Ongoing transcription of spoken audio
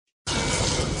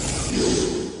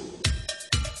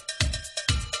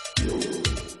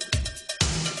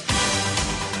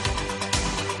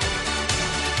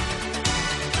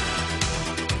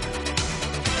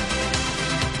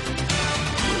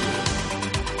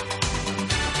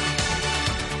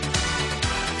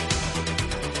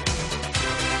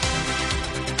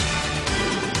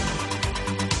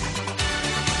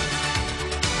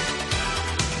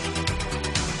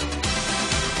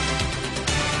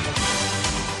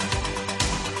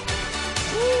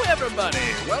everybody.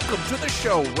 Welcome to the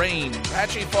show. Rain,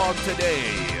 patchy fog today.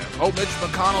 Oh, Mitch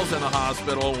McConnell's in the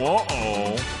hospital.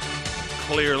 Uh-oh.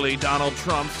 Clearly Donald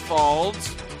Trump's fault.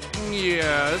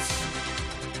 Yes.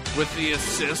 With the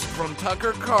assist from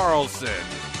Tucker Carlson.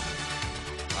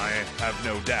 I have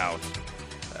no doubt.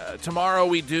 Tomorrow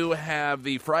we do have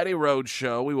the Friday Road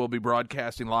Show. We will be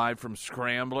broadcasting live from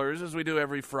Scramblers as we do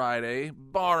every Friday,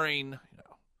 barring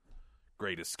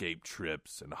Great Escape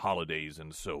trips and holidays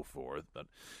and so forth. But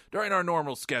during our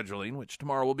normal scheduling, which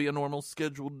tomorrow will be a normal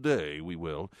scheduled day, we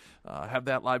will have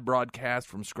that live broadcast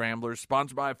from Scramblers,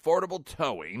 sponsored by Affordable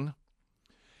Towing.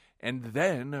 And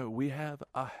then we have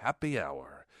a happy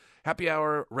hour. Happy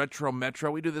Hour Retro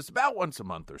Metro. We do this about once a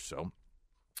month or so.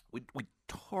 We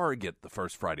target the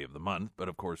first Friday of the month, but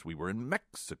of course we were in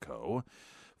Mexico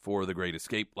for the Great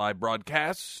Escape live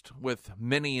broadcast, with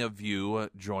many of you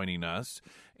joining us.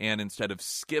 And instead of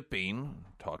skipping,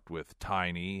 talked with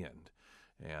Tiny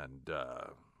and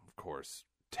of course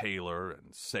Taylor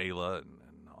and Sayla and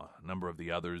a number of the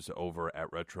others over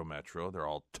at Retro Metro. They're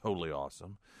all totally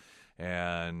awesome.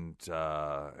 And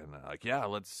like, yeah,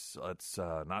 let's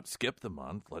not skip the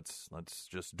month. Let's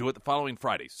just do it the following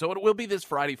Friday. So it will be this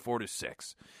Friday, 4 to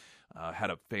 6. Had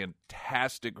a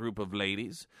fantastic group of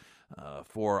ladies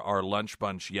for our Lunch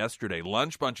Bunch yesterday.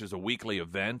 Lunch Bunch is a weekly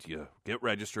event. You get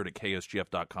registered at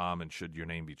ksgf.com, and should your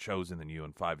name be chosen, then you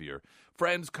and 5 of your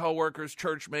friends, coworkers,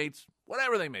 church mates,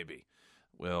 whatever they may be,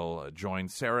 will join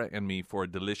Sarah and me for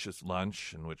a delicious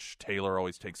lunch in which Taylor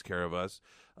always takes care of us.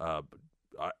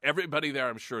 Everybody there,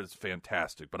 I'm sure, is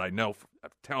fantastic. But I know, I'm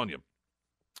telling you,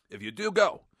 if you do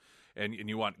go and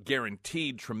you want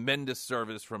guaranteed tremendous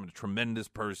service from a tremendous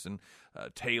person,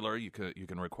 Taylor, you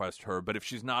can request her. But if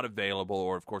she's not available,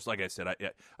 or, of course, like I said, I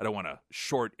don't want to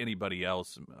short anybody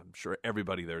else. I'm sure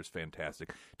everybody there is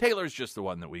fantastic. Taylor's just the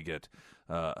one that we get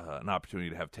an opportunity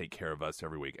to have take care of us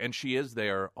every week. And she is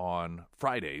there on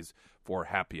Fridays for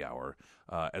happy hour,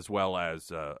 as well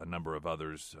as a number of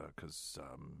others, because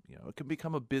it can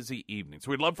become a busy evening.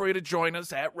 So we'd love for you to join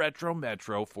us at Retro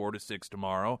Metro, 4 to 6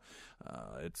 tomorrow.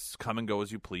 It's come and go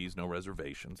as you please, no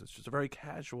reservations. It's just a very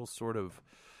casual sort of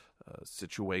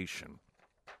situation.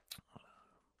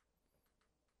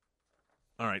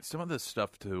 All right, some of this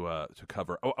stuff to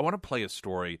cover. Oh, I want to play a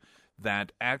story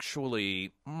that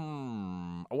actually,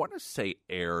 I want to say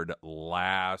aired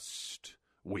last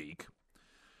week.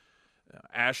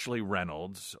 Ashley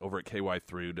Reynolds over at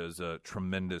KY3 does a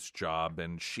tremendous job,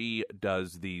 and she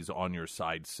does these On Your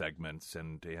Side segments,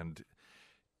 and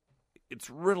it's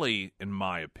really, in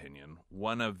my opinion,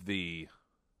 one of the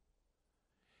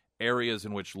areas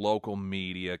in which local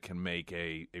media can make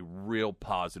a real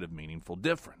positive, meaningful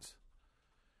difference.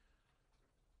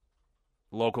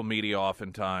 Local media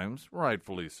oftentimes,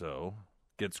 rightfully so,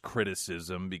 gets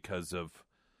criticism because of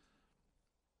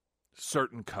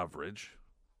certain coverage.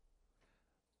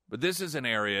 But this is an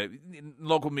area,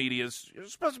 local media you're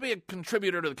supposed to be a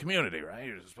contributor to the community, right?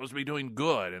 You're supposed to be doing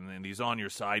good, and these On Your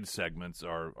Side segments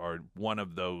are one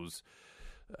of those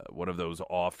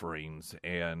offerings.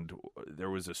 And there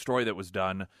was a story that was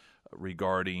done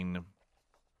regarding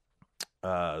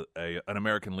an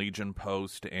American Legion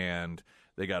post, and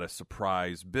they got a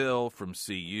surprise bill from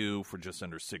CU for just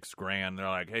under $6,000. They're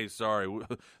like, "Hey, sorry,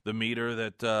 the meter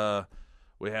that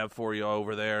we have for you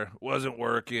over there wasn't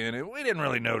working, and we didn't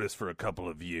really notice for a couple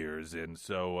of years, and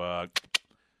so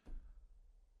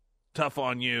tough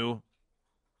on you.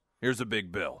 Here's a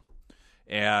big bill."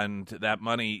 And that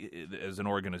money, as an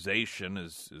organization,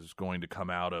 is going to come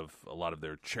out of a lot of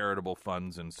their charitable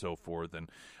funds and so forth. And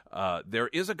there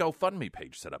is a GoFundMe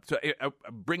page set up. So I'm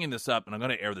bringing this up, and I'm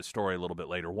going to air the story a little bit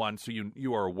later. One, so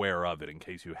you are aware of it in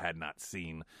case you had not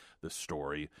seen the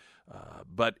story.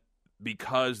 But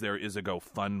because there is a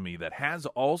GoFundMe that has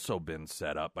also been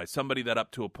set up by somebody that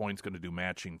up to a point is going to do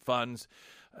matching funds,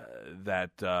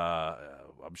 that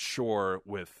I'm sure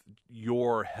with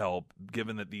your help,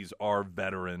 given that these are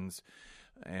veterans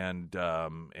and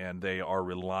they are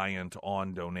reliant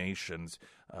on donations,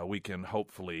 we can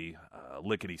hopefully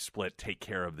lickety-split take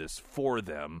care of this for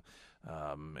them,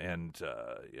 and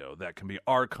that can be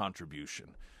our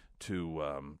contribution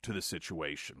to the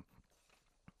situation.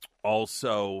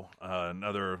 Also,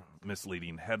 another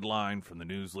misleading headline from the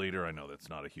News Leader. I know that's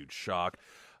not a huge shock.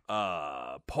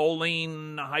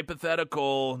 Polling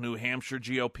hypothetical, New Hampshire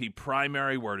GOP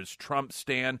primary. Where does Trump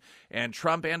stand? And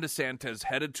Trump and DeSantis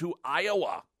headed to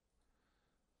Iowa.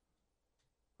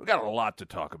 We've got a lot to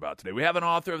talk about today. We have an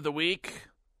author of the week.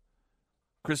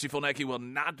 Christy Fulnecki will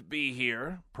not be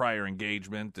here. Prior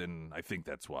engagement, and I think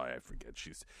that's why I forget.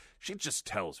 She just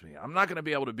tells me I'm not going to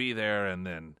be able to be there, and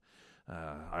then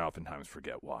I oftentimes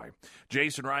forget why.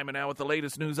 Jason Ryman now with the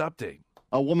latest news update.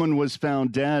 A woman was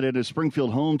found dead at a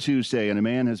Springfield home Tuesday, and a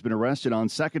man has been arrested on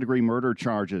second-degree murder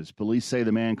charges. Police say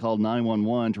the man called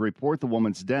 911 to report the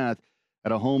woman's death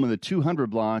at a home in the 200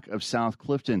 block of South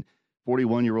Clifton.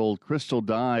 41-year-old Crystal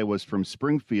Dye was from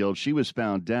Springfield. She was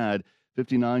found dead.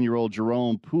 59-year-old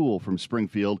Jerome Poole from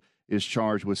Springfield is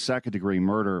charged with second-degree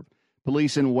murder.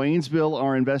 Police in Waynesville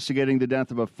are investigating the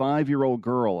death of a 5-year-old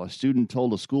girl. A student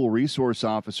told a school resource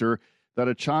officer that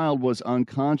a child was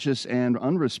unconscious and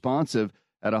unresponsive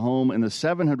at a home in the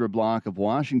 700 block of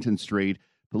Washington Street.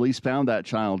 Police found that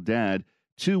child dead.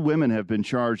 2 women have been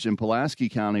charged in Pulaski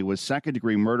County with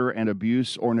second-degree murder and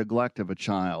abuse or neglect of a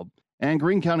child. And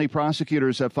Greene County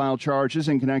prosecutors have filed charges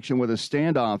in connection with a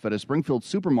standoff at a Springfield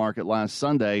supermarket last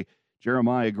Sunday.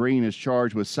 Jeremiah Green is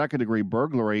charged with second-degree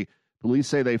burglary. Police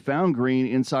say they found Green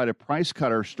inside a Price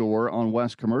Cutter store on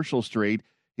West Commercial Street.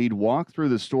 He'd walked through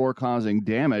the store causing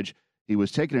damage. He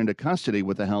was taken into custody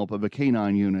with the help of a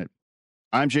K-9 unit.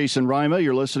 I'm Jason Rima.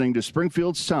 You're listening to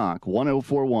Springfield's Talk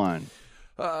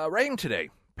 104.1. Rain today.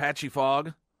 Patchy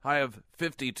fog. High of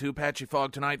 52. Patchy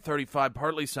fog tonight, 35.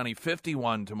 Partly sunny,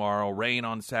 51 tomorrow. Rain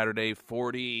on Saturday,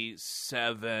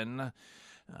 47.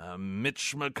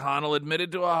 Mitch McConnell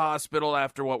admitted to a hospital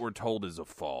after what we're told is a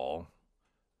fall.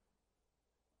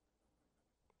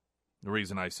 The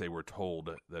reason I say we're told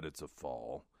that it's a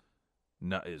fall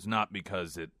is not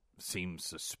because it seems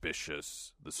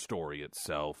suspicious, the story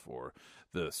itself, or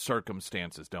the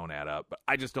circumstances don't add up. But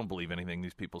I just don't believe anything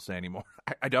these people say anymore.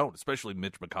 I don't, especially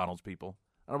Mitch McConnell's people.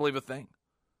 I don't believe a thing.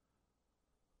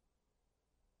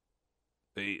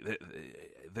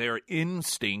 Their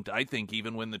instinct, I think,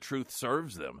 even when the truth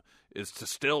serves them, is to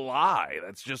still lie.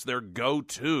 That's just their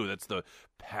go-to. That's the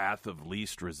path of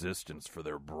least resistance for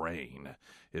their brain,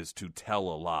 is to tell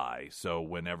a lie. So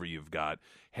whenever you've got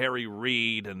Harry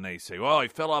Reid and they say, "Oh, he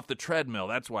fell off the treadmill,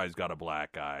 that's why he's got a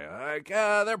black eye," like,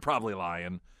 they're probably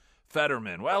lying.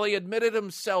 Fetterman, well, he admitted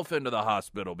himself into the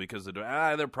hospital because of,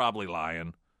 they're probably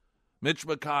lying. Mitch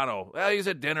McConnell, well, he's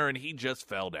at dinner and he just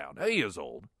fell down. He is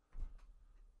old.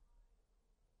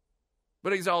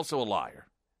 But he's also a liar.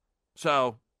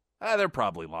 So, they're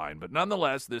probably lying. But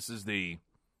nonetheless, this is the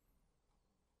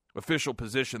official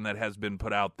position that has been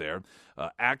put out there.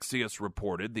 Axios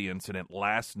reported the incident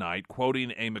last night,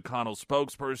 quoting a McConnell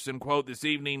spokesperson, quote, "This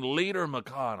evening, Leader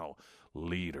McConnell,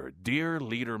 dear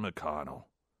Leader McConnell,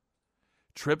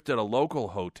 tripped at a local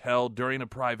hotel during a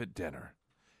private dinner.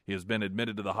 He has been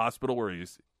admitted to the hospital where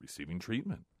he's receiving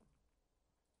treatment."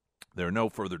 There are no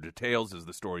further details as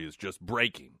the story is just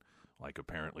breaking, like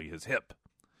apparently his hip.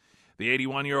 The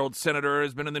 81-year-old senator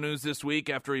has been in the news this week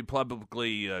after he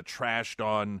publicly trashed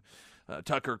on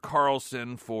Tucker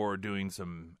Carlson for doing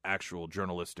some actual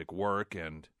journalistic work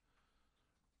and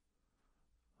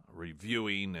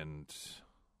reviewing and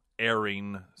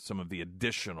airing some of the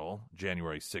additional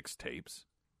January 6 tapes.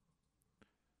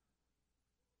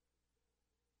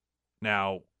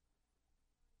 Now,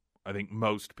 I think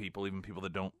most people, even people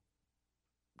that don't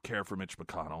care for Mitch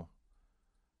McConnell,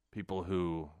 people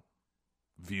who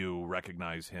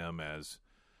recognize him as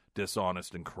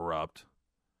dishonest and corrupt.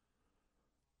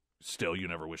 Still, you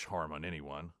never wish harm on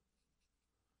anyone.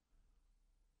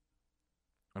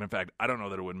 And in fact, I don't know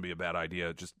that it wouldn't be a bad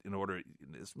idea, just in order,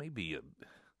 this may be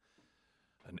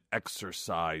an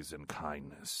exercise in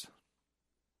kindness.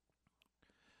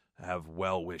 Have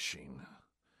well-wishing,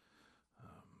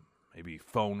 maybe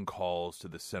phone calls to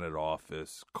the Senate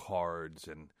office, cards,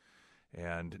 and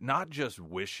not just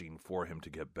wishing for him to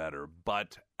get better,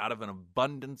 but out of an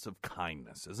abundance of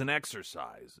kindness, as an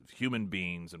exercise of human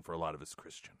beings and for a lot of us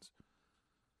Christians,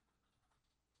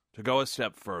 to go a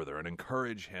step further and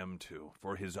encourage him to,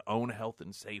 for his own health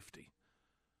and safety,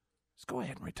 just go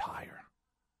ahead and retire.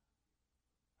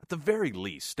 At the very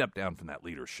least, step down from that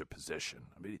leadership position.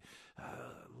 I mean,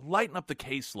 lighten up the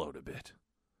caseload a bit.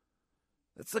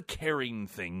 That's a caring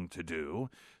thing to do.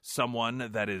 Someone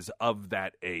that is of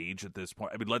that age at this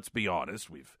point. I mean, let's be honest.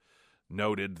 We've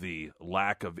noted the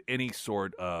lack of any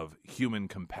sort of human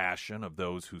compassion of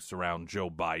those who surround Joe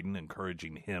Biden,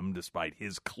 encouraging him, despite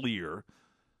his clear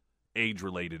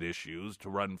age-related issues, to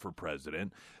run for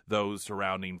president. Those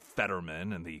surrounding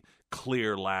Fetterman and the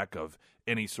clear lack of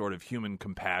any sort of human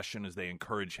compassion as they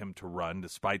encourage him to run,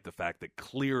 despite the fact that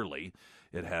clearly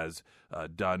it has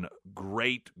done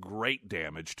great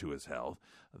damage to his health.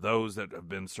 Those that have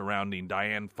been surrounding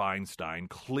Dianne Feinstein,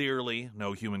 clearly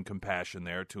no human compassion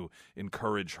there to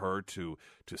encourage her to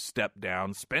step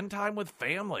down. Spend time with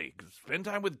family. Spend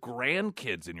time with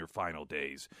grandkids in your final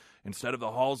days instead of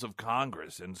the halls of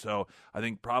Congress. And so I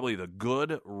think probably the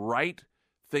good, right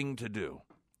thing to do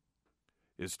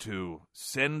is to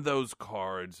send those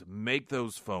cards, make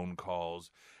those phone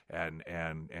calls, and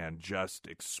just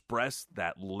express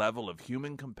that level of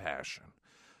human compassion,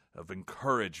 of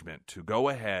encouragement to go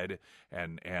ahead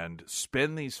and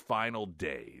spend these final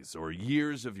days or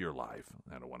years of your life.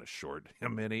 I don't want to short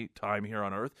him any time here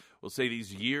on earth. We'll say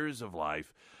these years of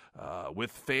life with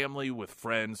family, with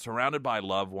friends, surrounded by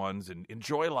loved ones, and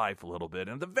enjoy life a little bit.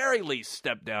 And at the very least,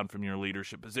 step down from your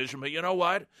leadership position. But you know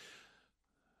what?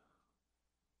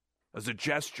 As a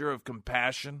gesture of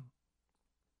compassion,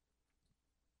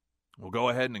 we'll go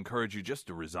ahead and encourage you just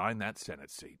to resign that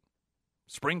Senate seat.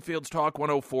 Springfield's Talk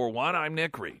 104.1, I'm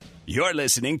Nick Reed. You're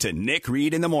listening to Nick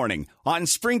Reed in the Morning on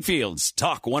Springfield's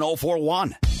Talk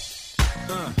 104.1.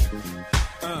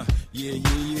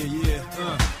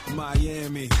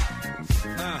 Miami,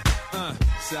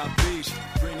 South Beach,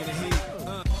 bringing the heat.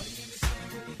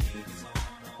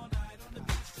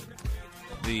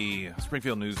 The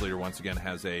Springfield News Leader once again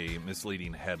has a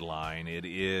misleading headline. It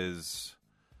is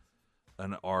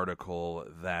an article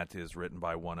that is written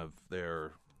by one of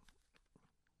their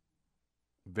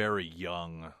very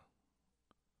young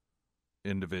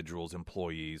individuals,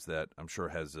 employees, that I'm sure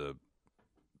has a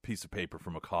piece of paper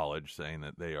from a college saying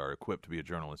that they are equipped to be a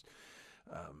journalist.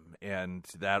 And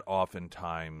that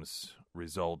oftentimes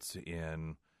results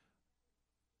in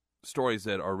stories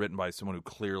that are written by someone who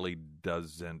clearly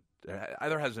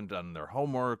either hasn't done their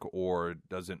homework or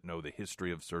doesn't know the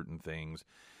history of certain things.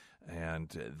 And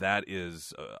that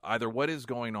is either what is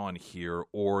going on here,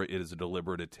 or it is a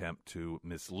deliberate attempt to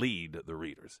mislead the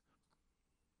readers.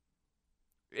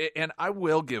 And I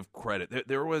will give credit.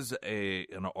 There was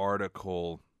an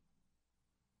article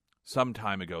some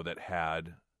time ago that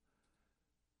had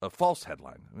a false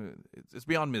headline. It's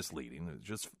beyond misleading. It's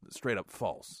just straight up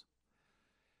false.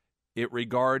 It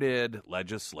regarded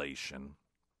legislation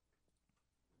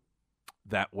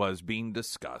that was being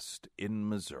discussed in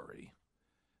Missouri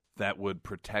that would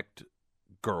protect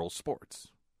girls' sports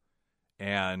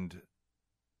and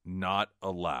not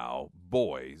allow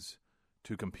boys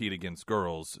to compete against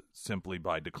girls simply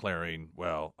by declaring,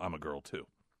 well, I'm a girl too.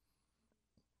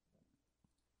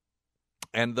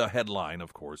 And the headline,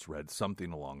 of course, read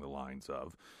something along the lines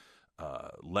of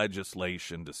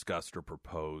legislation discussed or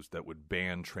proposed that would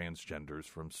ban transgenders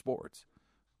from sports,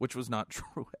 which was not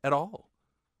true at all.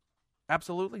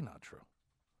 Absolutely not true.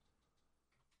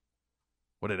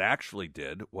 What it actually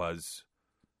did was,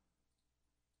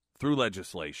 through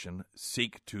legislation,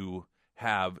 seek to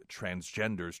have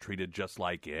transgenders treated just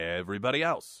like everybody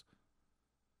else.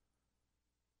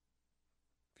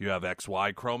 If you have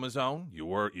XY chromosome,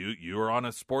 you're on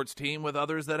a sports team with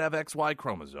others that have XY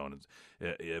chromosomes.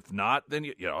 If not, then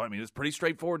it's pretty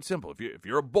straightforward, simple. If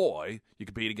you're a boy, you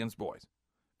compete against boys,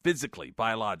 physically,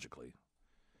 biologically.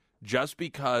 Just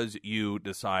because you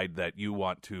decide that you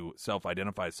want to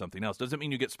self-identify as something else doesn't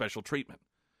mean you get special treatment.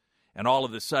 And all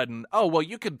of a sudden, oh, well,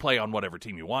 you can play on whatever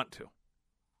team you want to.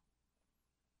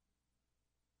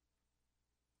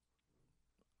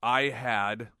 I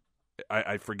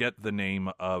forget the name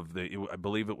of I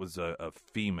believe it was a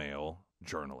female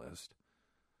journalist,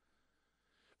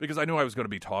 because I knew I was going to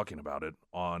be talking about it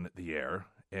on the air.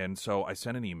 And so I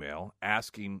sent an email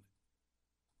asking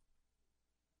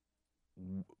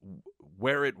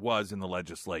where it was in the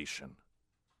legislation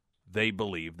they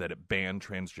believed that it banned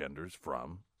transgenders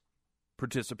from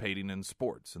participating in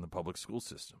sports in the public school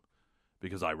system.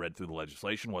 Because I read through the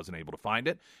legislation, wasn't able to find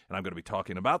it, and I'm going to be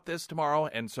talking about this tomorrow,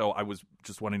 and so I was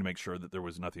just wanting to make sure that there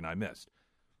was nothing I missed.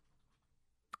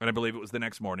 And I believe it was the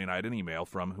next morning I had an email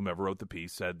from whomever wrote the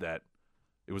piece, said that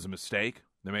it was a mistake,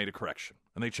 they made a correction,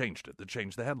 and they changed it. They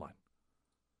changed the headline.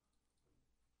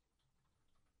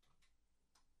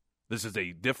 This is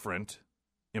a different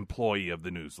employee of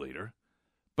the News Leader,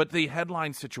 but the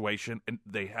headline situation, and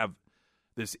they have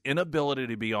this inability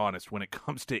to be honest when it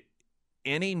comes to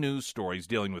any news stories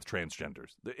dealing with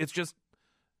transgenders. It's just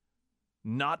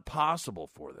not possible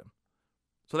for them.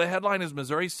 So the headline is,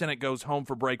 Missouri Senate goes home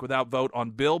for break without vote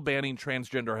on bill banning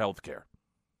transgender health care.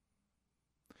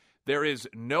 There is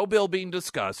no bill being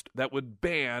discussed that would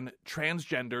ban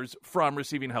transgenders from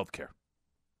receiving health care.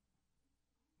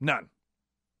 None.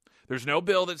 There's no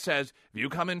bill that says if you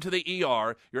come into the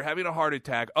ER, you're having a heart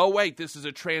attack, oh, wait, this is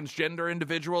a transgender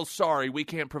individual, sorry, we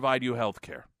can't provide you health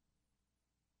care.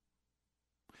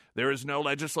 There is no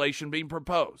legislation being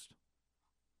proposed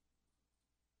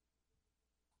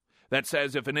that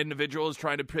says if an individual is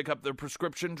trying to pick up their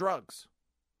prescription drugs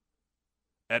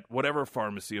at whatever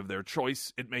pharmacy of their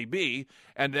choice it may be,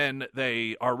 and then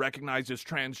they are recognized as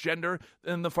transgender,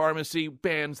 then the pharmacy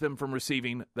bans them from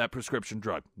receiving that prescription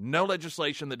drug. No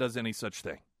legislation that does any such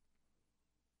thing.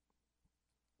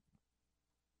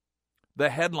 the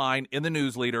headline in the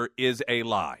news leader is a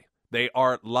lie. They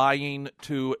are lying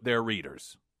to their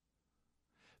readers.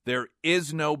 There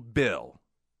is no bill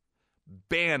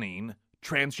banning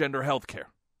transgender health care.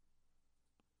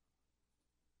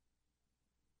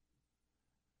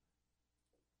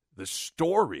 The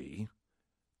story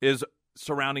is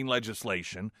surrounding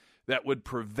legislation that would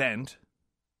prevent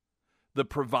the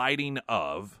providing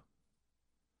of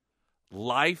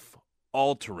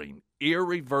life-altering,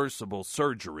 irreversible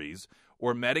surgeries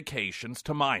or medications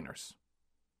to minors.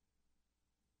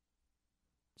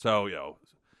 So,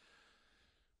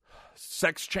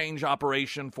 sex change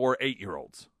operation for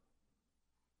 8-year-olds.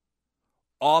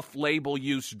 Off-label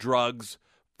use drugs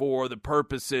for the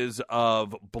purposes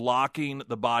of blocking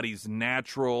the body's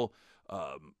natural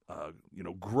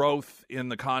growth in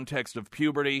the context of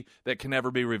puberty that can never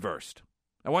be reversed.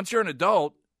 And once you're an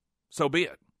adult, so be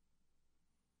it.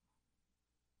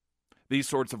 These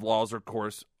sorts of laws, of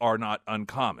course, are not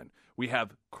uncommon. We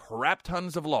have crap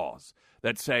tons of laws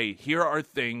that say here are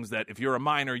things that if you're a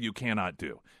minor, you cannot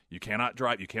do. You cannot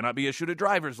drive. You cannot be issued a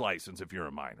driver's license if you're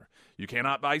a minor. You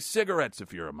cannot buy cigarettes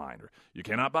if you're a minor. You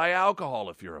cannot buy alcohol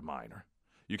if you're a minor.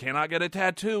 You cannot get a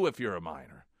tattoo if you're a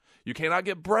minor. You cannot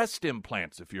get breast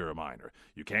implants if you're a minor.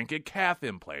 You can't get calf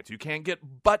implants. You can't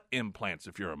get butt implants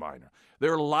if you're a minor.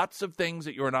 There are lots of things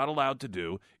that you're not allowed to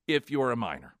do if you're a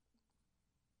minor.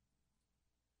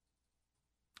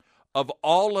 Of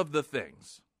all of the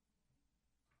things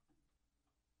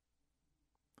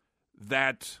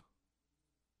that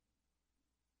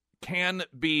can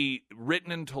be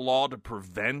written into law to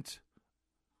prevent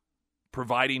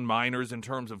providing minors in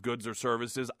terms of goods or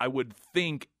services, I would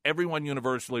think everyone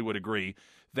universally would agree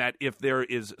that if there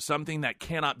is something that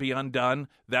cannot be undone,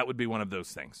 that would be one of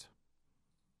those things.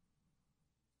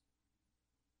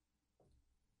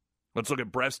 Let's look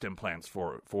at breast implants,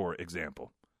 for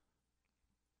example.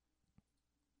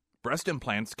 Breast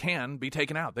implants can be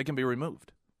taken out. They can be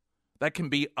removed. That can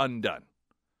be undone.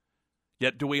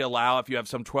 Yet do we allow, if you have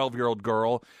some 12-year-old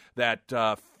girl that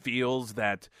feels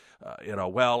that,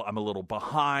 I'm a little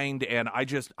behind and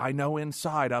I know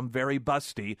inside I'm very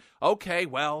busty. Okay,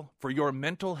 well, for your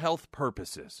mental health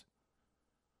purposes,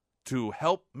 to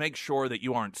help make sure that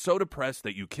you aren't so depressed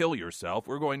that you kill yourself,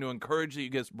 we're going to encourage that you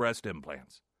get breast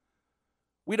implants.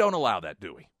 We don't allow that,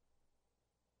 do we?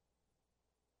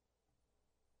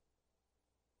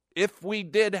 If we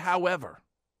did, however,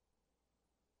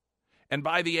 and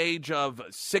by the age of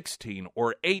 16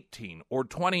 or 18 or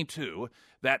 22,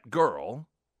 that girl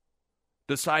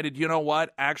decided, you know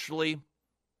what, actually,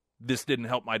 this didn't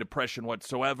help my depression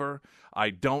whatsoever. I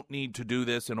don't need to do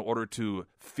this in order to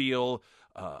feel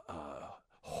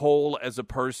whole as a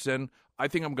person. I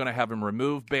think I'm going to have him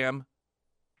removed. Bam.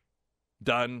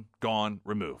 Done, gone,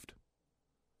 removed.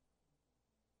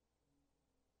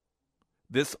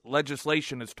 This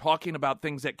legislation is talking about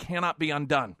things that cannot be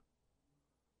undone.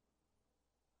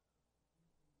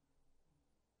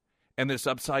 And this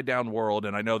upside-down world,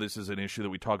 and I know this is an issue that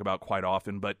we talk about quite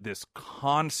often, but this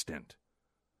constant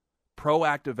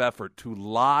proactive effort to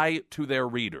lie to their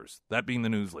readers, that being the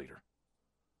news leader.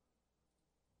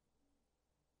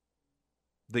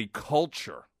 The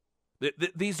culture.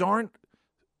 These aren't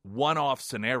one-off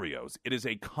scenarios. It is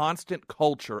a constant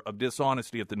culture of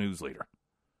dishonesty at the news leader.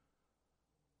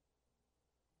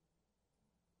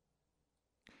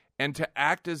 And to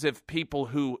act as if people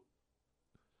who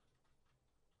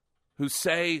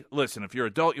say, listen, if you're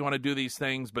an adult, you want to do these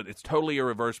things, but it's totally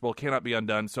irreversible, cannot be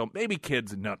undone, so maybe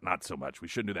kids, not so much, we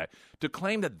shouldn't do that. To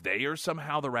claim that they are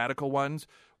somehow the radical ones,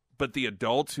 but the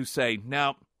adults who say,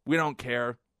 no, we don't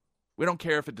care. We don't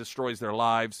care if it destroys their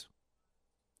lives.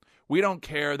 We don't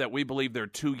care that we believe they're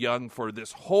too young for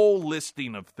this whole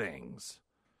listing of things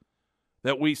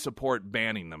that we support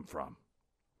banning them from.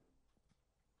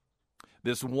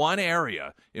 This one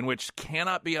area in which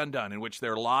cannot be undone, in which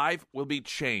their life will be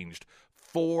changed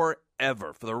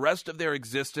forever, for the rest of their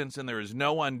existence, and there is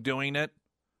no undoing it.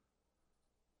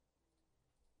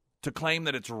 To claim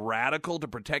that it's radical to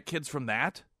protect kids from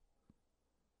that?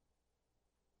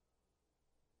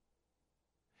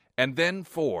 And then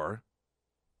for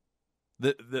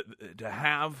to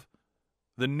have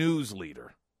the news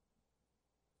leader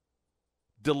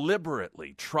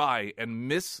deliberately try and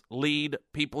mislead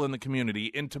people in the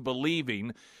community into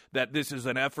believing that this is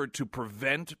an effort to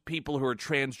prevent people who are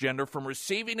transgender from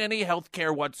receiving any health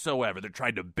care whatsoever. They're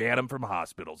trying to ban them from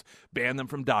hospitals, ban them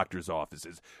from doctors'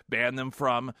 offices, ban them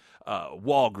from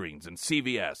Walgreens and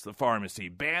CVS, the pharmacy,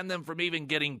 ban them from even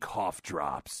getting cough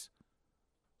drops.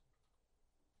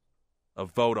 A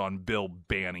vote on bill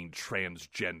banning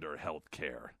transgender health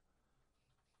care.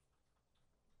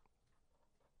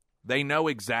 They know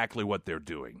exactly what they're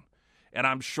doing. And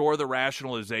I'm sure the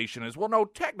rationalization is, well, no,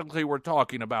 technically we're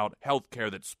talking about health care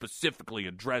that specifically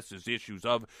addresses issues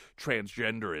of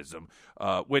transgenderism,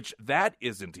 which that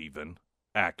isn't even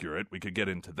accurate. We could get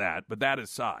into that. But that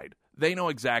aside, they know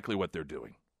exactly what they're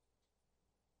doing.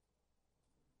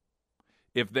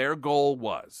 If their goal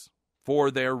was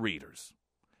for their readers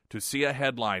to see a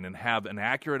headline and have an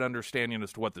accurate understanding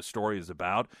as to what the story is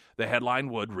about, the headline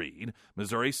would read,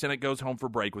 Missouri Senate goes home for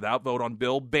break without vote on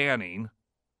bill banning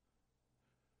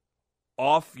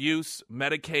off-use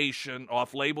medication,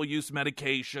 off-label use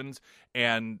medications,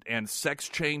 and sex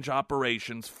change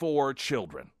operations for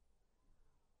children.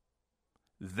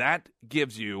 That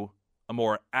gives you a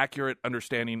more accurate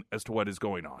understanding as to what is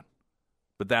going on.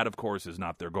 But that, of course, is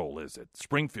not their goal, is it?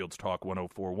 Springfield's Talk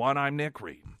 104.1, I'm Nick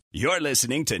Reed. You're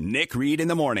listening to Nick Reed in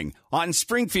the Morning on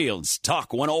Springfield's Talk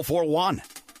 104.1.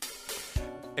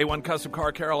 A1 Custom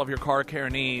Car Care, all of your car care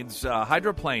needs.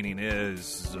 Hydroplaning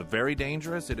is very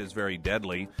dangerous. It is very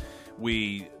deadly.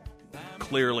 We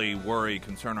clearly worry,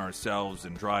 concern ourselves,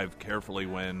 and drive carefully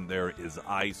when there is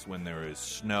ice, when there is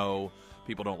snow.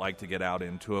 People don't like to get out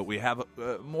into it. We have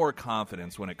more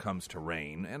confidence when it comes to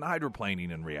rain, and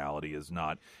hydroplaning in reality is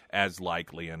not as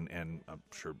likely, and I'm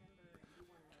sure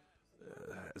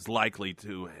as likely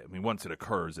to, I mean, once it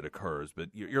occurs, but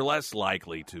you're less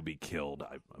likely to be killed,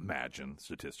 I imagine,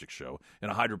 statistics show, in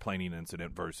a hydroplaning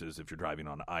incident versus if you're driving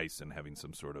on ice and having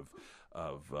some sort of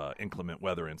inclement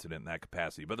weather incident in that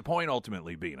capacity. But the point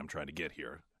ultimately being, I'm trying to get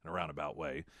here in a roundabout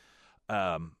way,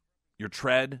 your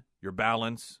tread, your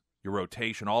balance, your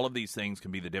rotation, all of these things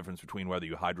can be the difference between whether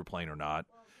you hydroplane or not.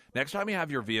 Next time you have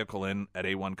your vehicle in at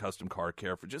A1 Custom Car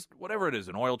Care for just whatever it is,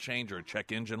 an oil change or a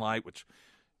check engine light, which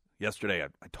yesterday I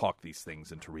talked these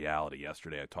things into reality.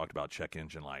 Yesterday I talked about check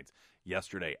engine lights.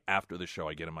 Yesterday after the show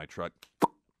I get in my truck,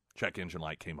 check engine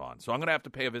light came on. So I'm going to have to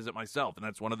pay a visit myself, and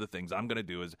that's one of the things I'm going to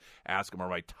do is ask them, are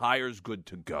my tires good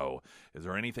to go? Is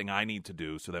there anything I need to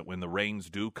do so that when the rains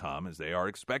do come, as they are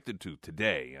expected to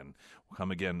today and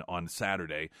come again on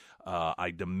Saturday,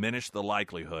 I diminish the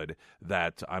likelihood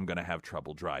that I'm going to have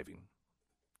trouble driving.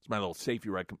 It's my little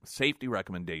safety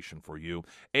recommendation for you.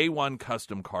 A1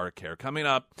 Custom Car Care. Coming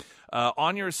up,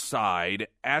 on your side,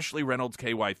 Ashley Reynolds,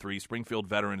 KY3, Springfield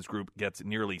Veterans Group, gets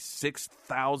nearly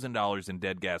 $6,000 in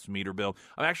dead gas meter bill.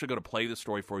 I'm actually going to play this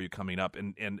story for you coming up,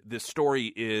 and this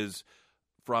story is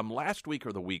from last week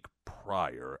or the week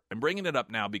prior. I'm bringing it up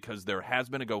now because there has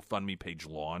been a GoFundMe page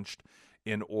launched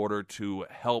in order to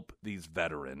help these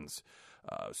veterans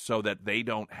so that they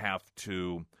don't have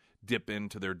to dip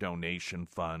into their donation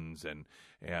funds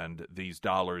and these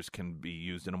dollars can be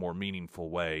used in a more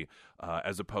meaningful way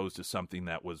as opposed to something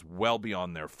that was well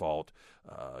beyond their fault,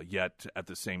 yet at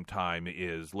the same time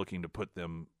is looking to put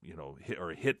them,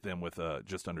 hit them with a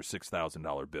just under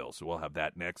 $6,000 bill. So we'll have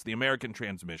that next. The American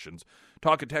Transmissions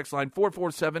Talk and Text Line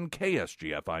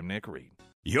 447-KSGF. I'm Nick Reed.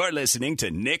 You're listening to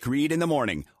Nick Reed in the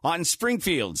Morning on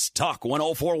Springfield's Talk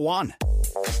 104.1.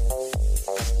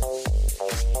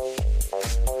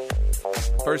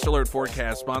 First Alert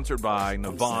Forecast sponsored by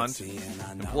Navant.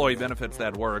 Employee benefits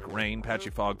that work. Rain, patchy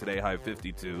fog today, high of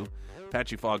 52.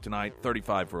 Patchy fog tonight,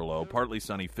 35 for a low. Partly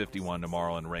sunny, 51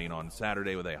 tomorrow, and rain on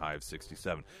Saturday with a high of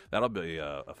 67. That'll be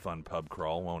a fun pub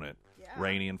crawl, won't it? Yeah.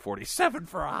 Rainy and 47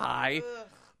 for a high. Ugh.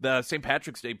 The St.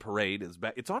 Patrick's Day Parade is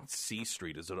back. It's on C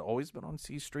Street. Has it always been on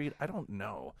C Street? I don't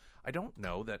know. I don't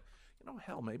know that.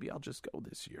 Hell, maybe I'll just go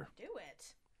this year. Do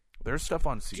it. There's stuff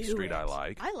on C Street I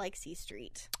like. I like C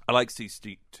Street. I like C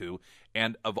Street, too.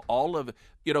 And of all of,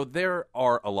 there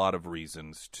are a lot of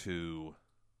reasons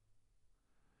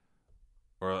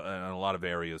or a lot of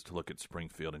areas to look at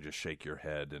Springfield and just shake your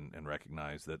head and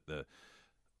recognize that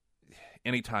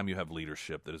anytime you have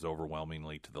leadership that is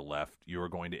overwhelmingly to the left, you are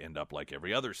going to end up like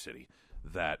every other city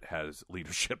that has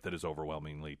leadership that is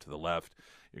overwhelmingly to the left.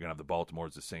 You're going to have the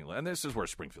Baltimores, the St. Louis, and this is where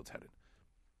Springfield's headed.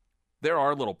 There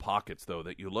are little pockets, though,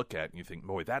 that you look at and you think,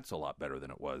 boy, that's a lot better than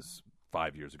it was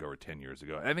 5 years ago or 10 years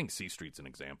ago. And I think C Street's an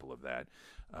example of that.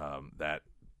 That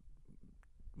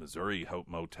Missouri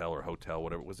Motel or Hotel,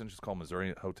 whatever, wasn't it just called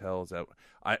Missouri Hotel? Is that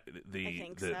I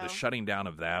think so. The shutting down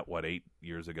of that? 8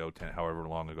 years ago, 10, however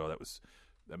long ago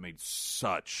that made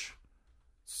such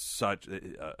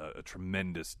a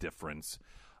tremendous difference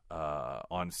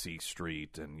on C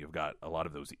Street, and you've got a lot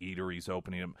of those eateries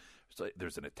opening.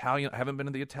 There's an Italian. I haven't been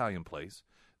to the Italian place.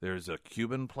 There's a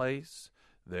Cuban place.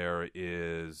 There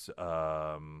is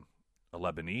a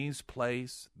Lebanese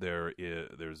place.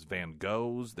 There's Van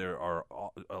Gogh's. There are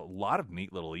a lot of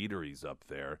neat little eateries up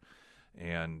there,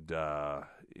 and I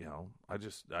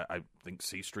think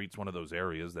C Street's one of those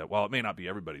areas that, while it may not be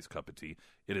everybody's cup of tea,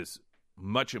 it is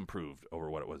much improved over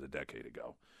what it was a decade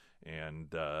ago. And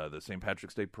the St.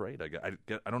 Patrick's Day Parade,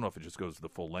 I don't know if it just goes the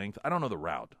full length. I don't know the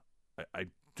route. I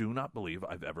do not believe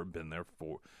I've ever been there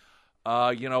for.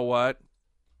 You know what?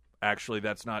 Actually,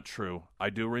 that's not true.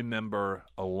 I do remember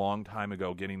a long time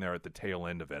ago getting there at the tail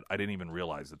end of it. I didn't even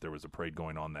realize that there was a parade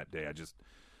going on that day.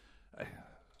 I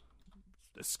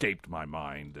escaped my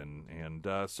mind, and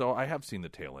so I have seen the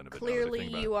tail end of it. Clearly,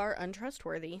 you are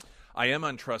untrustworthy. I am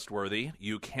untrustworthy.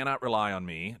 You cannot rely on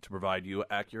me to provide you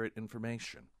accurate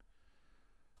information.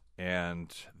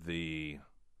 And the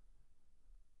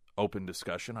open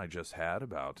discussion I just had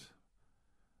about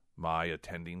my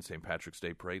attending St. Patrick's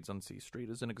Day parades on C Street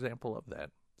is an example of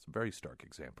that. It's a very stark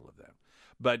example of that.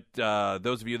 But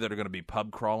those of you that are going to be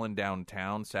pub crawling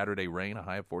downtown, Saturday rain, a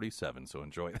high of 47, so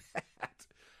enjoy that.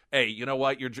 Hey, you know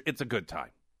what? It's a good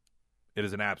time. It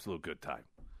is an absolute good time.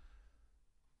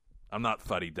 I'm not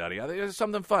fuddy-duddy. I think it's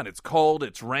something fun. It's cold.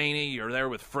 It's rainy. You're there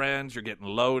with friends. You're getting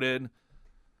loaded.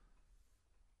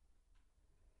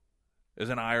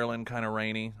 Isn't Ireland kind of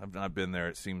rainy? I've not been there.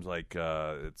 It seems like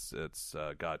it's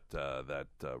got that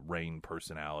rain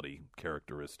personality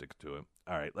characteristic to it.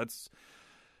 All right, let's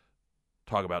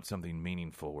talk about something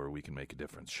meaningful where we can make a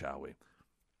difference, shall we?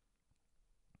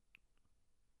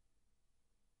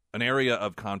 An area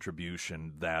of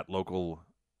contribution that local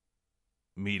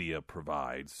media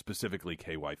provides, specifically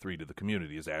KY3 to the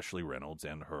community, is Ashley Reynolds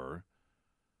and her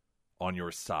On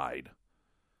Your Side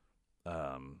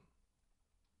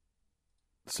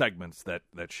segments that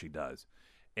she does.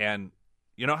 And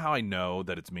you know how I know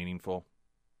that it's meaningful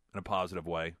in a positive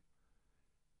way?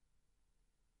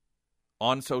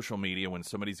 On social media, when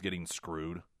somebody's getting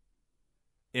screwed,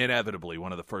 inevitably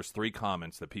one of the first 3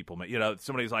 comments that people make,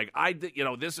 somebody's like,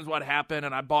 this is what happened,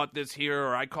 and I bought this here,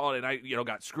 or I called it, and I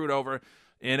got screwed over.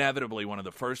 Inevitably, one of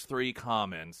the first 3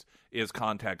 comments is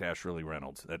contact Ashley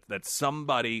Reynolds. That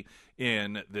somebody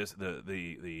in this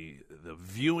the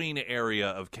viewing area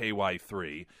of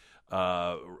KY3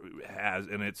 has,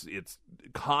 and it's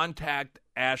contact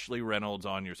Ashley Reynolds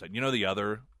on your side. You know the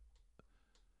other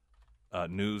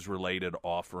news-related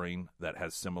offering that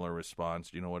has similar response?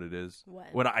 Do you know what it is?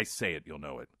 What? When I say it, you'll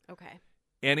know it. Okay.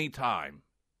 Anytime,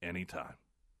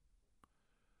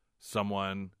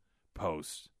 someone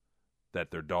posts that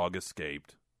their dog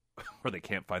escaped or they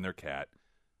can't find their cat,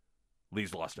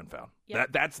 Lee's lost and found.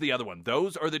 Yep. That's the other one.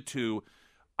 Those are the 2,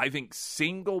 I think,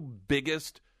 single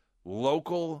biggest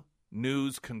local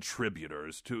news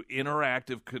contributors to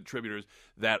interactive contributors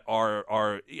that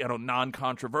are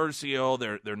non-controversial,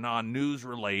 they're non-news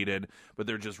related, but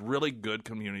they're just really good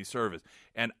community service.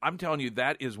 And I'm telling you,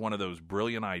 that is one of those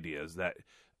brilliant ideas that,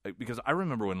 because I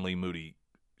remember when Lee Moody,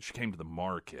 she came to the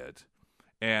market,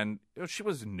 and she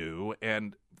was new,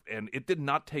 and it did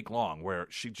not take long where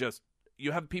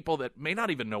you have people that may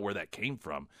not even know where that came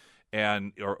from,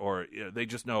 and or they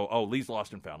just know, Lee's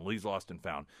lost and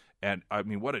found. And I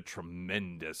mean, what a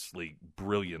tremendously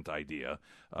brilliant idea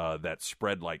that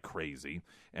spread like crazy,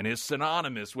 and is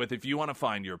synonymous with if you want to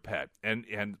find your pet, and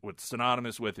what's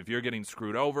synonymous with if you're getting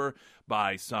screwed over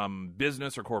by some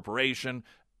business or corporation.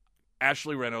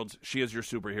 Ashley Reynolds, she is your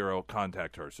superhero.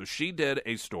 Contact her. So she did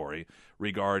a story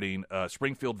regarding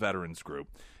Springfield Veterans Group,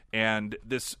 and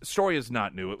this story is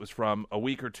not new. It was from a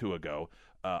week or 2 ago.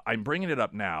 I'm bringing it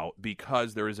up now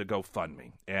because there is a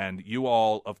GoFundMe, and you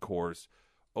all, of course,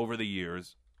 over the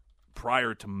years,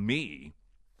 prior to me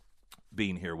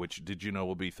being here, which did you know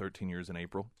will be 13 years in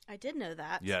April? I did know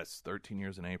that. Yes, 13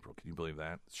 years in April. Can you believe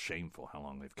that? It's shameful how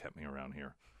long they've kept me around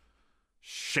here.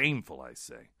 Shameful, I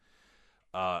say.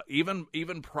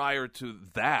 Even prior to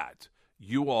that,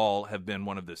 you all have been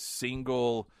one of the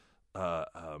single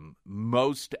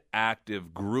most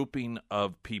active grouping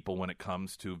of people when it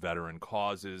comes to veteran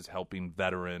causes, helping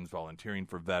veterans, volunteering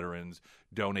for veterans,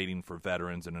 donating for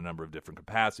veterans in a number of different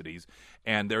capacities.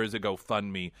 And there is a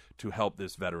GoFundMe to help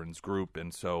this veterans group.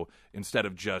 And so instead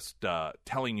of just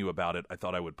telling you about it, I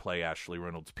thought I would play Ashley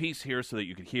Reynolds' piece here so that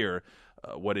you could hear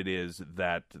what it is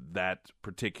that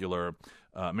particular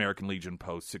American Legion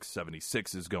Post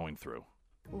 676 is going through.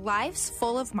 Life's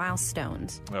full of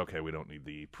milestones. Okay, we don't need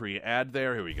the pre-ad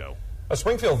there. Here we go. A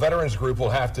Springfield Veterans Group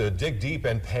will have to dig deep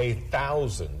and pay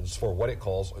thousands for what it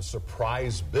calls a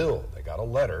surprise bill. They got a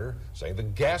letter saying the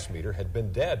gas meter had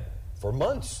been dead for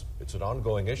months. It's an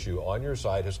ongoing issue On Your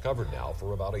Side has covered now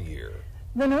for about a year.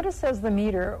 The notice says the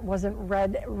meter wasn't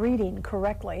reading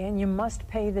correctly, and you must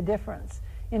pay the difference.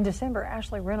 In December,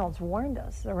 Ashley Reynolds warned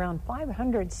us around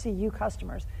 500 CU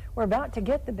customers were about to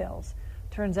get the bills.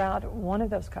 Turns out one of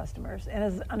those customers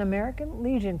is an American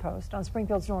Legion post on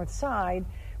Springfield's north side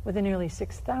with a nearly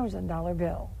 $6,000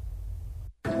 bill.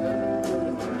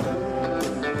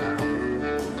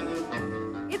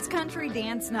 Country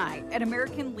Dance Night at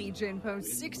American Legion,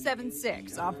 Post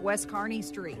 676 off West Kearney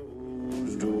Street.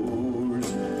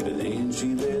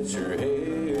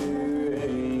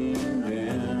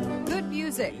 Good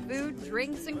music, food,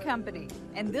 drinks, and company.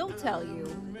 And they'll tell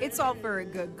you it's all for a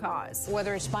good cause.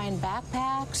 Whether it's buying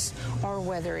backpacks or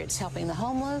whether it's helping the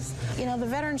homeless, the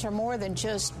veterans are more than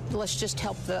just, let's just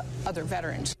help the other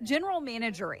veterans. General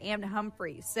Manager Ann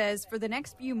Humphrey says for the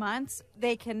next few months,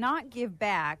 they cannot give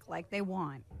back like they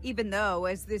want. Even though,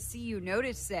 as the CU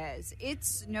notice says,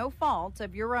 it's no fault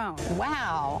of your own.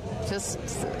 Wow, just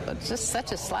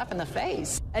such a slap in the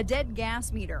face. A dead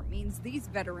gas meter means these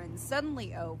veterans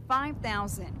suddenly owe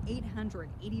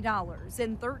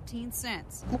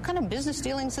 $5,880.13. What kind of business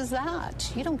dealings is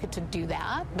that? You don't get to do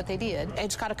that, but they did.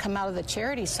 It's got to come out of the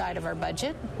charity side of our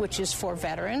budget, which is for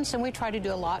veterans, and we try to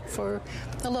do a lot for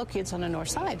the low kids on the north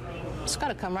side. It's got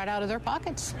to come right out of their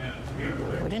pockets.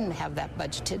 We didn't have that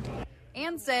budgeted.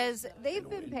 Ann says they've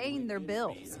been paying their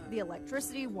bills, the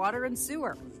electricity, water, and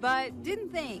sewer, but didn't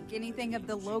think anything of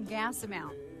the low gas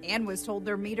amount. Ann was told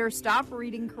their meter stopped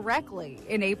reading correctly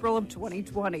in April of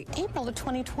 2020. April of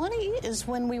 2020 is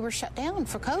when we were shut down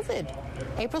for COVID.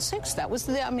 April 6th, that was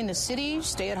the city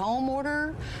stay-at-home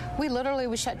order. We literally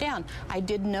was shut down. I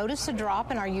did notice a drop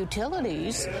in our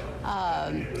utilities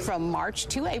from March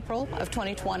to April of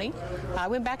 2020. I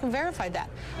went back and verified that.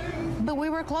 But we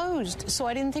were closed, so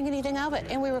I didn't think anything of it.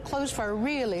 And we were closed for a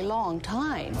really long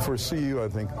time. For CU, I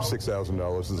think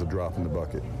 $6,000 is a drop in the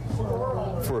bucket.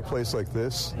 For a place like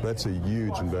this, that's a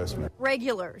huge investment.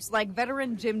 Regulars like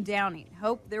veteran Jim Downing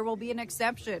hope there will be an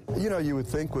exception. You would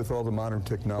think with all the modern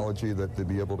technology that they'd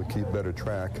be able to keep better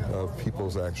track of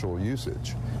people's actual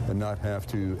usage and not have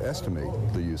to estimate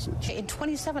the usage. In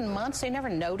 27 months, they never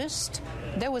noticed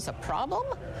there was a problem?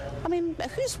 I mean,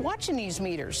 who's watching these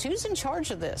meters? Who's in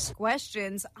charge of this?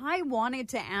 Questions I wanted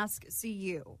to ask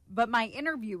CU, but my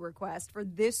interview request for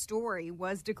this story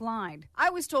was declined. I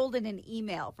was told in an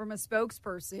email from a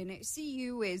spokesperson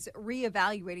CU is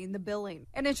reevaluating the billing.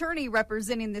 An attorney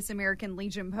representing this American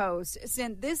Legion Post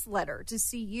sent this letter to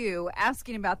CU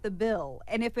asking about the bill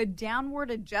and if a downward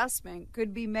adjustment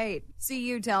could be made.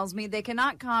 CU tells me they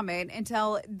cannot comment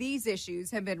until these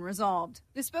issues have been resolved.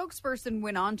 The spokesperson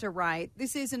went on to write,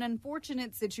 "This is an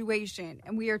unfortunate situation,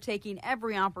 and we are taking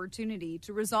every opportunity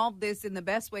to resolve this in the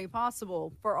best way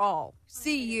possible for all."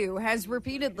 CU has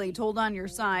repeatedly told On Your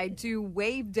Side to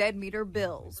waive dead meter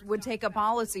bills would take a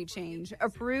policy change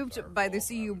approved by the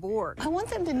CU board. I want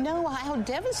them to know how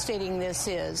devastating this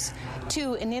is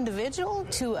to an individual,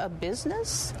 to a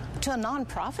business, to a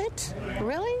nonprofit.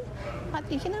 Really?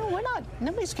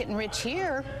 Nobody's getting rich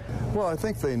here. Well, I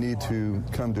think they need to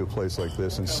come to a place like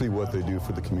this and see what they do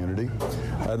for the community.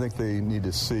 I think they need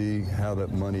to see how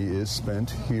that money is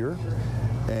spent here.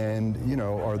 And,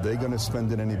 are they going to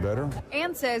spend it any better?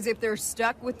 Ann says if they're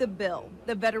stuck with the bill,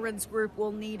 the veterans group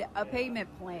will need a payment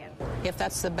plan. If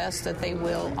that's the best that they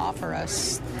will offer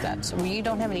us, you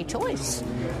don't have any choice.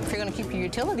 If you're going to keep your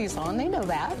utilities on, they know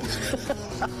that.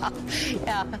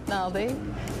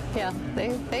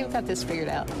 They've got this figured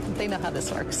out. They know how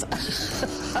this works.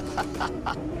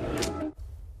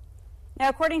 Now,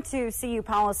 according to CU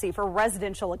policy for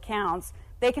residential accounts,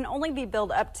 they can only be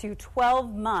billed up to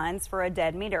 12 months for a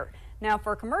dead meter. Now,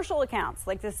 for commercial accounts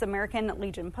like this American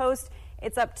Legion Post,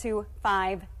 it's up to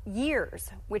 5 years,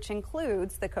 which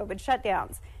includes the COVID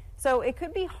shutdowns. So it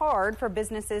could be hard for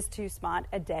businesses to spot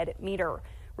a dead meter.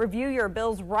 Review your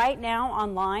bills right now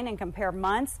online and compare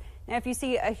months. Now, if you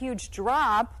see a huge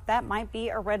drop, that might be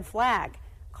a red flag.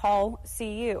 Call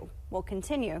CU. We'll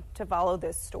continue to follow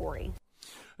this story.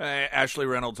 Ashley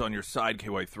Reynolds On Your Side,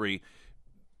 KY3.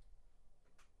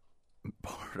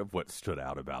 Part of what stood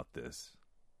out about this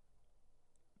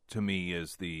to me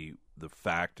is the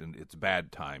fact, and it's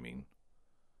bad timing,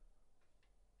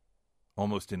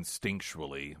 almost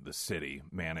instinctually the city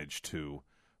managed to,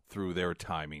 through their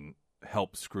timing,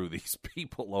 help screw these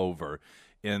people over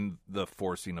in the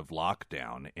forcing of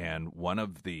lockdown. And one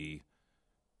of the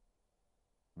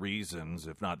reasons,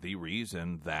 if not the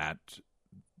reason, that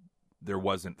there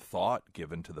wasn't thought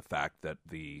given to the fact that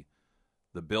the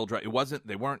bill it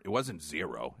wasn't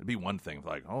zero. It'd be one thing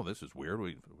like, oh, this is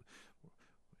weird.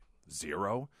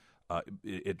 Zero.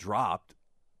 It dropped,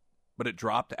 but it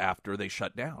dropped after they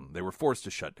shut down. They were forced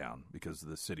to shut down because of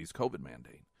the city's COVID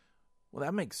mandate. Well,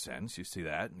 that makes sense. You see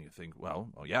that and you think,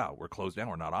 well, oh yeah, we're closed down.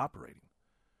 We're not operating.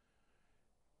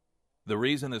 The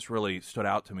reason this really stood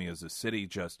out to me is the city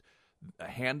just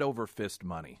hand over fist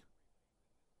money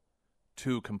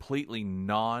to completely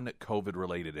non-COVID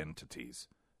related entities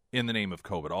in the name of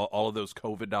COVID. All of those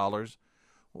COVID dollars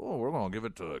oh, we're going to give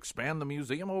it to expand the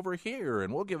museum over here,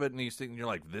 and we'll give it in these things. And you're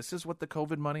like, this is what the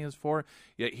COVID money is for?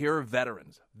 Yet here are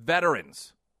veterans.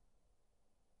 Veterans.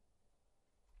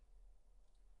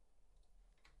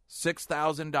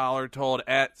 $6,000 told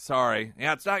sorry.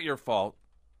 Yeah, it's not your fault.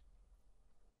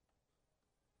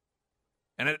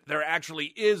 And there actually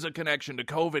is a connection to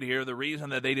COVID here. The reason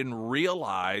that they didn't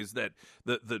realize that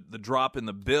the drop in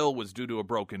the bill was due to a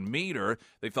broken meter,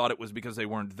 they thought it was because they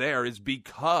weren't there, is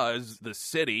because the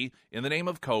city, in the name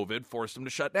of COVID, forced them to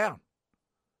shut down.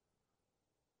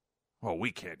 Well,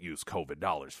 we can't use COVID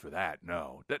dollars for that,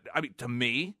 no. I mean, to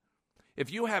me,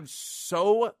 if you have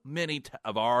so many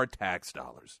of our tax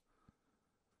dollars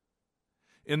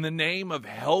in the name of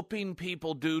helping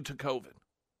people due to COVID,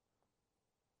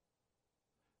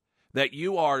 that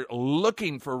you are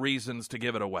looking for reasons to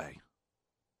give it away.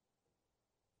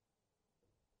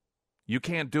 You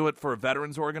can't do it for a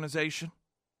veterans organization?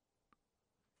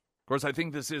 Of course, I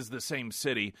think this is the same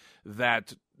city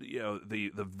that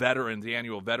the veterans, the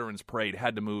annual Veterans Parade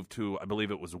had to move to, I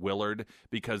believe it was Willard,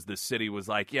 because the city was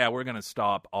like, yeah, we're going to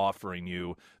stop offering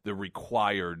you the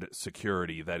required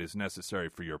security that is necessary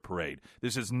for your parade.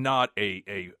 This is not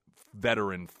a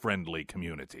veteran-friendly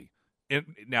community.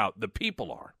 Now, the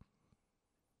people are.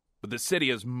 But the city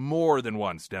has more than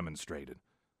once demonstrated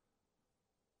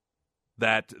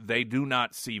that they do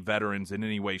not see veterans in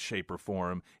any way, shape, or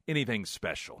form anything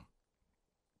special.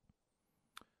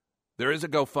 There is a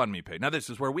GoFundMe page. Now, this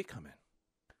is where we come in.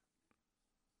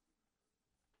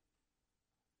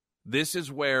 This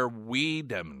is where we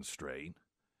demonstrate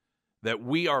that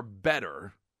we are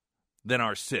better than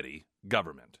our city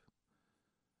government.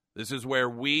 This is where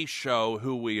we show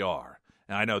who we are.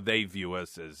 And I know they view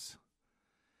us as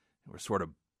we're sort of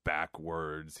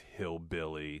backwards,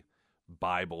 hillbilly,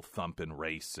 Bible-thumping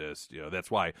racist.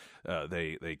 That's why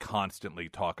they constantly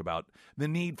talk about the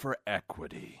need for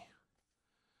equity,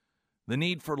 the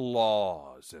need for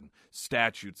laws and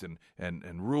statutes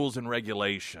and rules and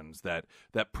regulations that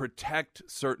protect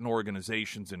certain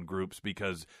organizations and groups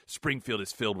because Springfield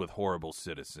is filled with horrible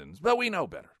citizens. But we know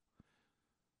better.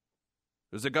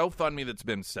 There's a GoFundMe that's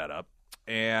been set up.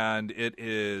 And it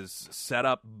is set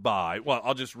up by, well,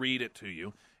 I'll just read it to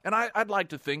you. And I'd like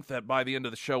to think that by the end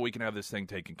of the show, we can have this thing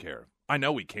taken care of. I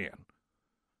know we can.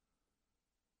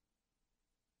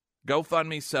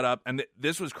 GoFundMe set up, and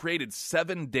this was created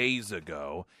 7 days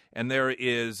ago. And there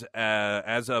is,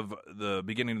 as of the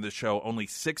beginning of the show, only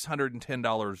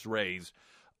 $610 raised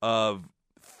of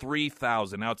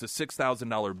 $3,000. Now, it's a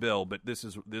 $6,000 bill, but this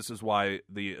is why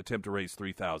the attempt to raise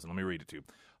 $3,000. Let me read it to you.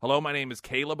 Hello, my name is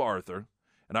Caleb Arthur,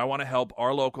 and I want to help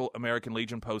our local American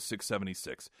Legion Post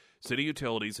 676. City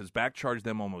Utilities has backcharged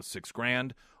them almost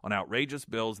 $6,000 on outrageous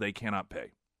bills they cannot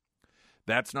pay.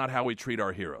 That's not how we treat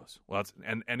our heroes. Well,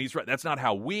 and he's right. That's not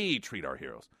how we treat our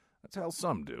heroes. That's how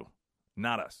some do,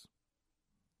 not us.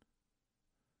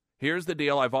 Here's the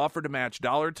deal. I've offered to match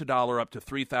dollar to dollar up to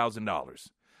 $3,000.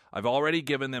 I've already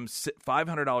given them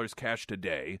 $500 cash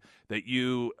today that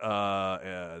you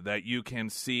can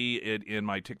see it in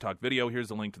my TikTok video.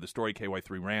 Here's a link to the story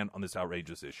KY3 ran on this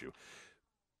outrageous issue.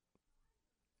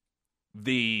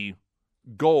 The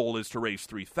goal is to raise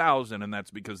 $3,000, and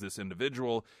that's because this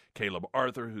individual, Caleb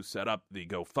Arthur, who set up the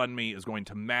GoFundMe, is going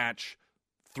to match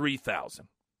 $3,000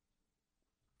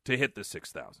 to hit the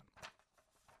 $6,000.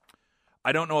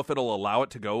 I don't know if it'll allow it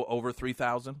to go over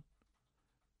 $3,000.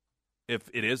 If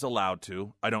it is allowed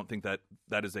to, I don't think that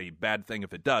is a bad thing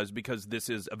if it does, because this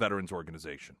is a veterans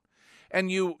organization. And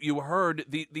you heard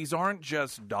these aren't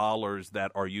just dollars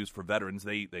that are used for veterans.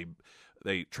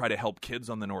 They try to help kids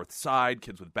on the north side,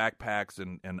 kids with backpacks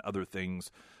and other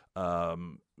things.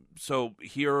 So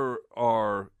here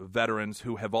are veterans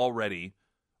who have already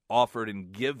offered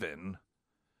and given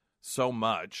so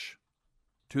much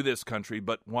to this country,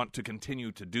 but want to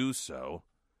continue to do so.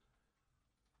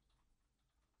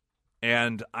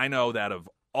 And I know that of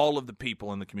all of the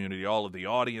people in the community, all of the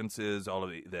audiences, all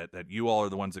of that you all are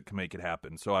the ones that can make it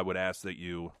happen. So I would ask that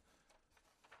you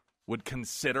would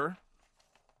consider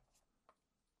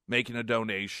making a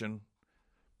donation.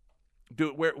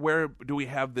 Where do we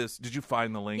have this? Did you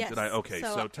find the link? Yes.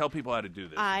 So tell people how to do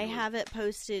this. I have it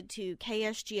posted to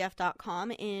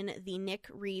ksgf.com in the Nick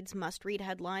Reads Must Read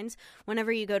headlines.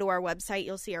 Whenever you go to our website,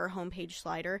 you'll see our homepage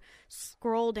slider.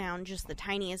 Scroll down just the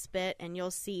tiniest bit, and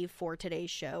you'll see for today's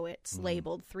show, it's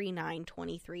labeled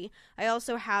 3923. I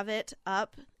also have it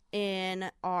up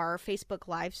in our Facebook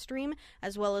live stream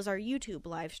as well as our YouTube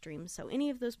live stream. So any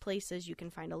of those places, you can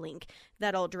find a link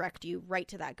that'll direct you right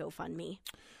to that GoFundMe.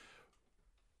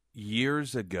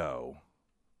 Years ago,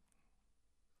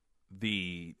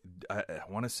 I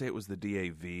want to say it was the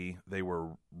DAV. They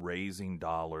were raising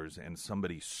dollars, and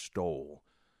somebody stole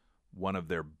one of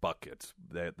their buckets.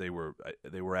 That they were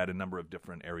at a number of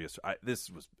different areas. This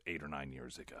was 8 or 9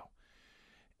 years ago,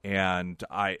 and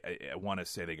I want to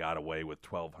say they got away with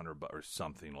 $1,200 or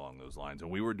something along those lines.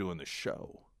 And we were doing the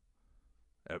show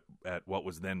at what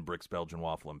was then Brick's Belgian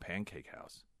Waffle and Pancake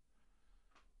House.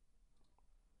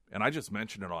 And I just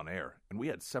mentioned it on air, and we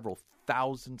had several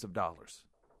thousands of dollars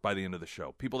by the end of the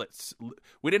show. People that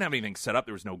we didn't have anything set up.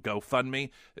 There was no GoFundMe.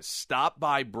 Stop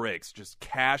by Brick's, just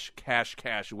cash.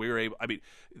 We were able. I mean,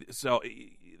 so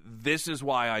this is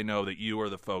why I know that you are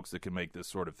the folks that can make this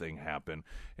sort of thing happen,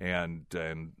 and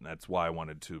that's why I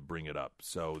wanted to bring it up.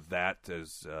 So that,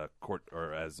 as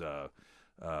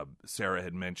Sarah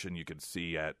had mentioned, you can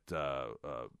see at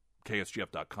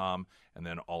KSGF.com, and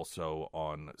then also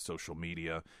on social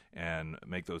media, and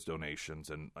make those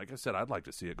donations. And like I said, I'd like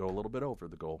to see it go a little bit over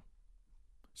the goal.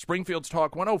 Springfield's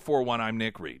Talk 104.1, I'm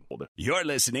Nick Reed. You're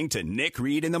listening to Nick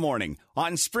Reed in the Morning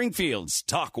on Springfield's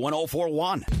Talk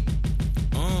 104.1.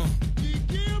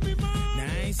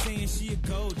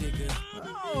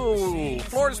 Oh,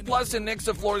 Floors Plus and Nick's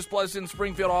of Floors Plus in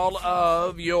Springfield. All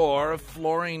of your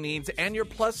flooring needs and your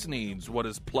plus needs. What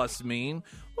does plus mean?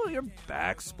 Well, your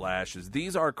backsplashes.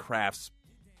 These are craftsmen.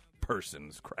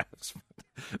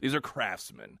 These are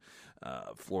craftsmen.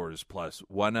 Floors Plus.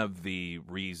 One of the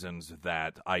reasons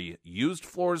that I used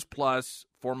Floors Plus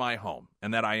for my home,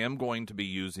 and that I am going to be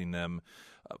using them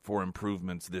for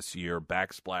improvements this year,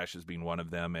 backsplashes being one of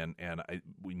them, and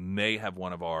we may have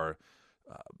one of our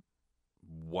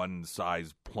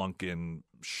one-size plunk-in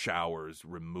showers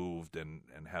removed and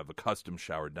have a custom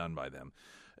shower done by them,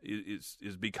 is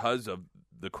because of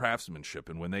the craftsmanship.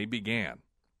 And when they began,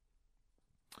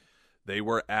 they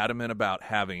were adamant about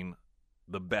having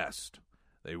the best.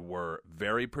 They were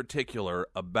very particular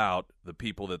about the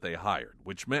people that they hired,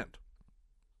 which meant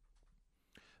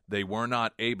they were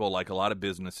not able, like a lot of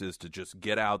businesses, to just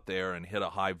get out there and hit a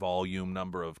high volume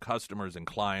number of customers and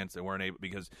clients. They weren't able,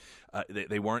 because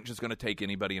they weren't just going to take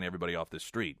anybody and everybody off the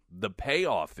street. The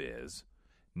payoff is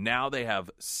now they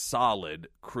have solid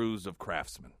crews of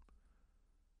craftsmen.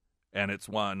 And it's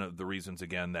one of the reasons,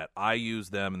 again, that I use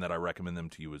them and that I recommend them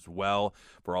to you as well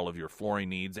for all of your flooring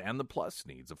needs and the plus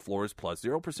needs of Floors Plus.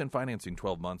 0% financing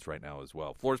 12 months right now as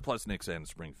well. Floors Plus, Nick's and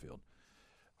Springfield.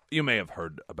 You may have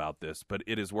heard about this, but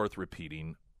it is worth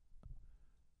repeating.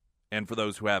 And for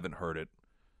those who haven't heard it,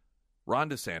 Ron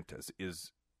DeSantis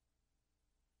is,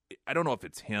 I don't know if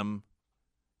it's him,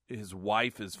 his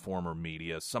wife is former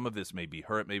media. Some of this may be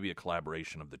her. It may be a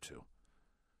collaboration of the two.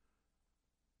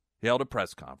 He held a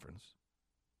press conference.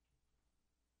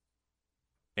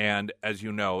 And as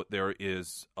you know, there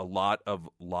is a lot of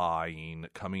lying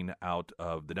coming out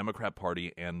of the Democrat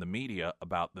Party and the media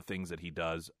about the things that he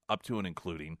does, up to and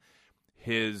including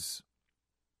his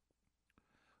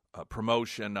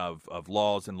promotion of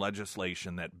laws and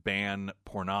legislation that ban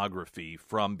pornography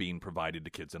from being provided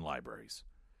to kids in libraries.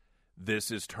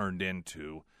 This is turned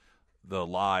into the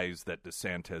lies that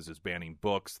DeSantis is banning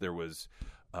books. There was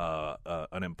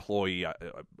an employee, a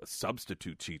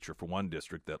substitute teacher for one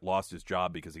district, that lost his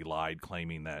job because he lied,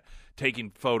 claiming that,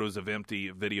 taking videos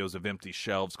of empty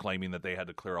shelves, claiming that they had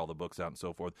to clear all the books out and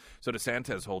so forth. So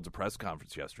DeSantis holds a press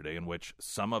conference yesterday in which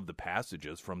some of the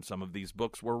passages from some of these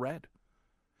books were read.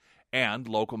 And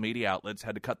local media outlets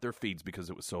had to cut their feeds because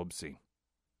it was so obscene.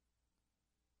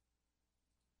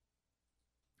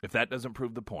 If that doesn't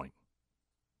prove the point,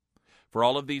 for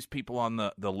all of these people on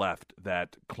the left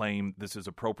that claim this is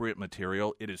appropriate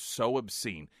material, it is so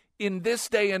obscene. In this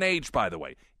day and age, by the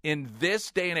way, in this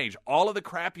day and age, all of the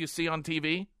crap you see on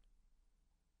TV,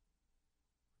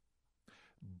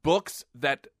 books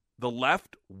that the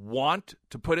left want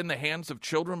to put in the hands of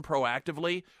children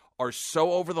proactively are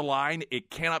so over the line, it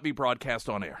cannot be broadcast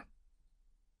on air.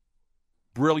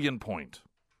 Brilliant point.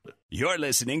 You're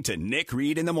listening to Nick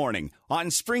Reed in the Morning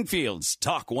on Springfield's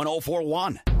Talk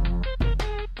 104.1.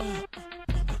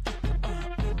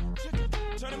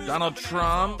 Donald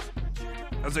Trump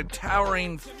has a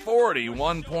towering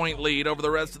 41-point lead over the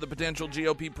rest of the potential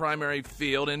GOP primary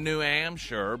field in New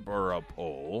Hampshire, Borough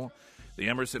poll. The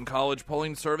Emerson College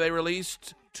polling survey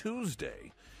released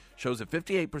Tuesday shows that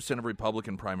 58% of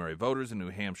Republican primary voters in New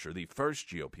Hampshire, the first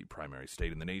GOP primary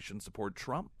state in the nation, support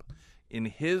Trump. In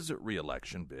his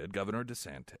re-election bid, Governor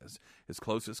DeSantis, his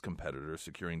closest competitor,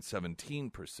 securing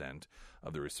 17%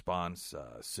 of the response.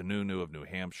 Sununu of New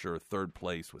Hampshire, third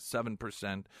place with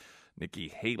 7%. Nikki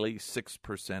Haley,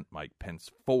 6%. Mike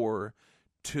Pence, 4%.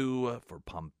 2 for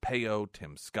Pompeo,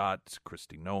 Tim Scott,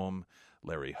 Kristi Noem,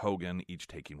 Larry Hogan, each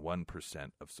taking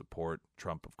 1% of support.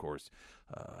 Trump, of course,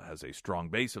 has a strong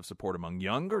base of support among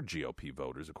younger GOP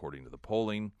voters, according to the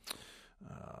polling.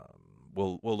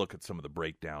 We'll look at some of the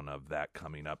breakdown of that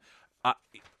coming up.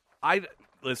 I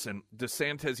listen,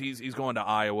 DeSantis, he's going to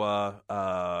Iowa,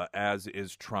 as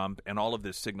is Trump, and all of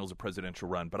this signals a presidential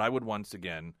run. But I would once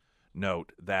again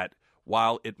note that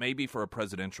while it may be for a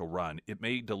presidential run, it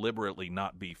may deliberately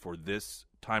not be for this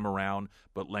time around,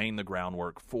 but laying the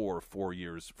groundwork for 4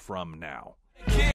 years from now.